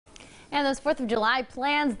And those 4th of July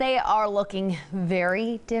plans, they are looking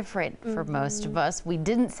very different for most of us. We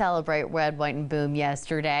didn't celebrate Red, White, and Boom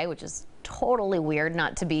yesterday, which is totally weird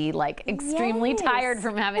not to be like extremely tired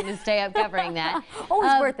from having to stay up covering that.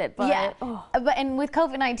 Always worth it, but yeah. And with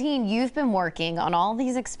COVID-19, you've been working on all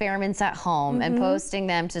these experiments at home and posting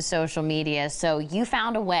them to social media. So you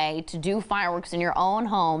found a way to do fireworks in your own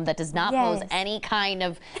home that does not pose any kind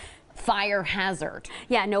of fire hazard.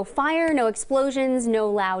 Yeah, no fire, no explosions, no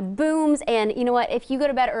loud booms. And you know what? If you go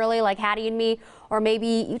to bed early like Hattie and me, or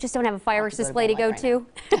maybe you just don't have a fireworks display to go to.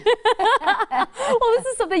 Well, this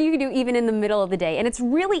is something you can do even in the middle of the day. And it's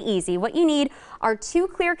really easy. What you need are 2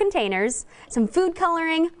 clear containers, some food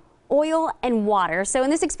coloring, oil, and water. So in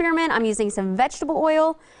this experiment, I'm using some vegetable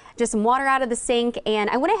oil, just some water out of the sink, and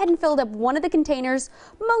I went ahead and filled up one of the containers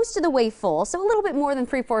most of the way full, so a little bit more than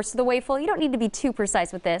 3/4 of the way full. You don't need to be too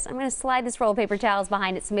precise with this. I'm going to slide this roll of paper towels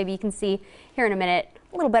behind it so maybe you can see here in a minute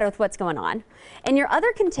a little better with what's going on. In your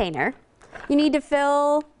other container, you need to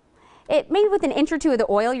fill it maybe with an inch or 2 of the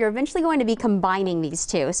oil. You're eventually going to be combining these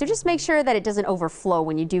two, so just make sure that it doesn't overflow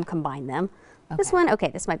when you do combine them. Okay. This one, okay,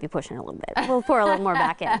 this might be pushing a little bit. We'll pour a little more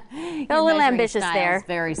back in. Got a little ambitious there. Is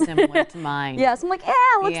very similar to mine. Yes, I'm like,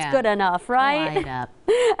 yeah, looks good enough, right? Light up.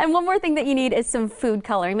 And one more thing that you need is some food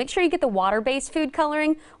coloring. Make sure you get the water-based food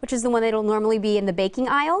coloring, which is the one that'll normally be in the baking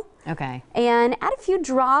aisle. Okay. And add a few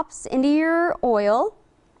drops into your oil.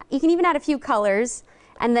 You can even add a few colors.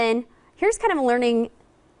 And then here's kind of a learning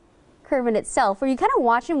curve in itself, where you kind of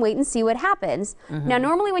watch and wait and see what happens. Now,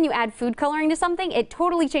 normally when you add food coloring to something, it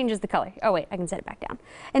totally changes the color. Oh wait, I can set it back down.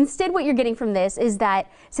 Instead, what you're getting from this is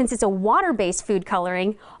that since it's a water-based food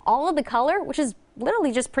coloring, all of the color, which is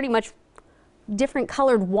literally just pretty much different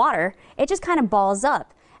colored water, it just kind of balls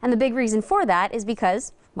up. And the big reason for that is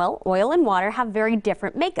because, well, oil and water have very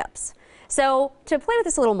different makeups. So to play with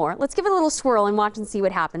this a little more, let's give it a little swirl and watch and see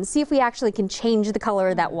what happens. See if we actually can change the color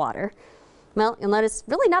of that water. Well, you'll notice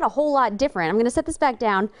really not a whole lot different. I'm going to set this back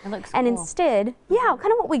down. It looks and cool. Instead, yeah,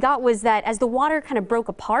 kind of what we got was that as the water kind of broke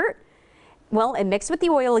apart, well, it mixed with the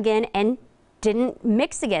oil again and didn't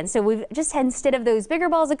mix again. So we've just had, instead of those bigger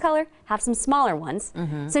balls of color, have some smaller ones.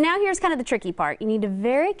 So now here's kind of the tricky part. You need to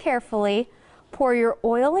very carefully pour your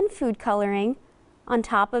oil and food coloring on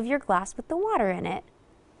top of your glass with the water in it.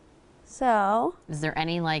 So, is there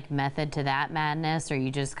any like method to that madness, or are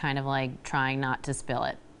you just kind of like trying not to spill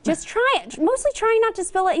it? Just try it. Mostly trying not to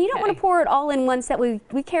spill it. And you don't want to pour it all in once. That we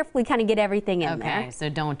carefully kind of get everything in there. Okay, so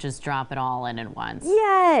don't just drop it all in at once.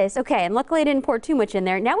 Yes. Okay, and luckily I didn't pour too much in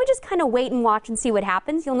there. Now we just kind of wait and watch and see what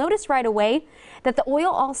happens. You'll notice right away that the oil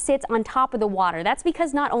all sits on top of the water. That's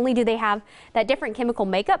because not only do they have that different chemical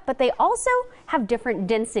makeup, but they also have different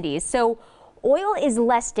densities. So oil is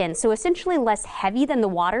less dense, so essentially less heavy than the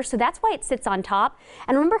water, so that's why it sits on top.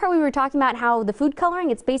 And remember how we were talking about how the food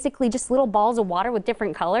coloring, it's basically just little balls of water with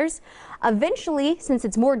different colors? Eventually, since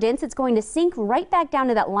it's more dense, it's going to sink right back down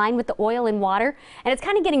to that line with the oil and water, and it's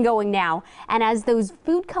kind of getting going now. And as those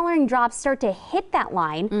food coloring drops start to hit that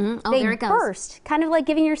line, they burst, kind of like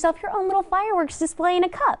giving yourself your own little fireworks display in a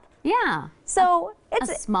cup. Yeah. So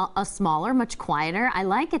it's a smaller, much quieter. I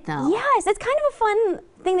like it though. Yes, it's kind of a fun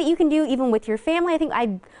thing that you can do even with your family. I think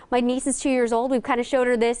my niece is 2 years old. We've kind of showed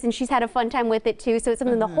her this and she's had a fun time with it too. So it's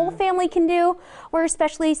something the whole family can do, or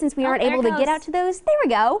especially since we aren't able to get out to those. There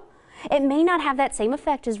we go. It may not have that same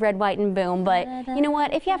effect as Red, White, and Boom, but you know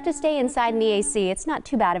what? If you have to stay inside in the AC, it's not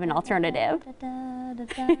too bad of an alternative.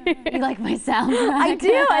 You like my sound? I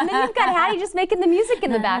do, and then you've got Hattie just making the music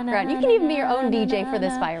in the background. You can even be your own DJ for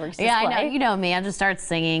this fireworks display. Yeah, I know. You know me. I just start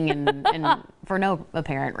singing and for no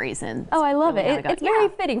apparent reason. Oh, I love it. It's very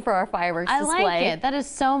fitting for our fireworks display. I like it. That is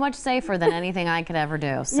so much safer than anything I could ever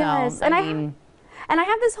do. So, yes, and I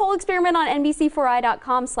have this whole experiment on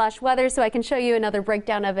NBC4i.com/weather, so I can show you another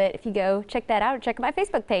breakdown of it if you go check that out or check my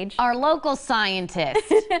Facebook page. Our local scientist,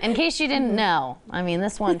 in case you didn't know. I mean,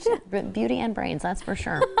 this one's beauty and brains, that's for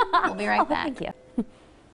sure. We'll be right back. Thank you.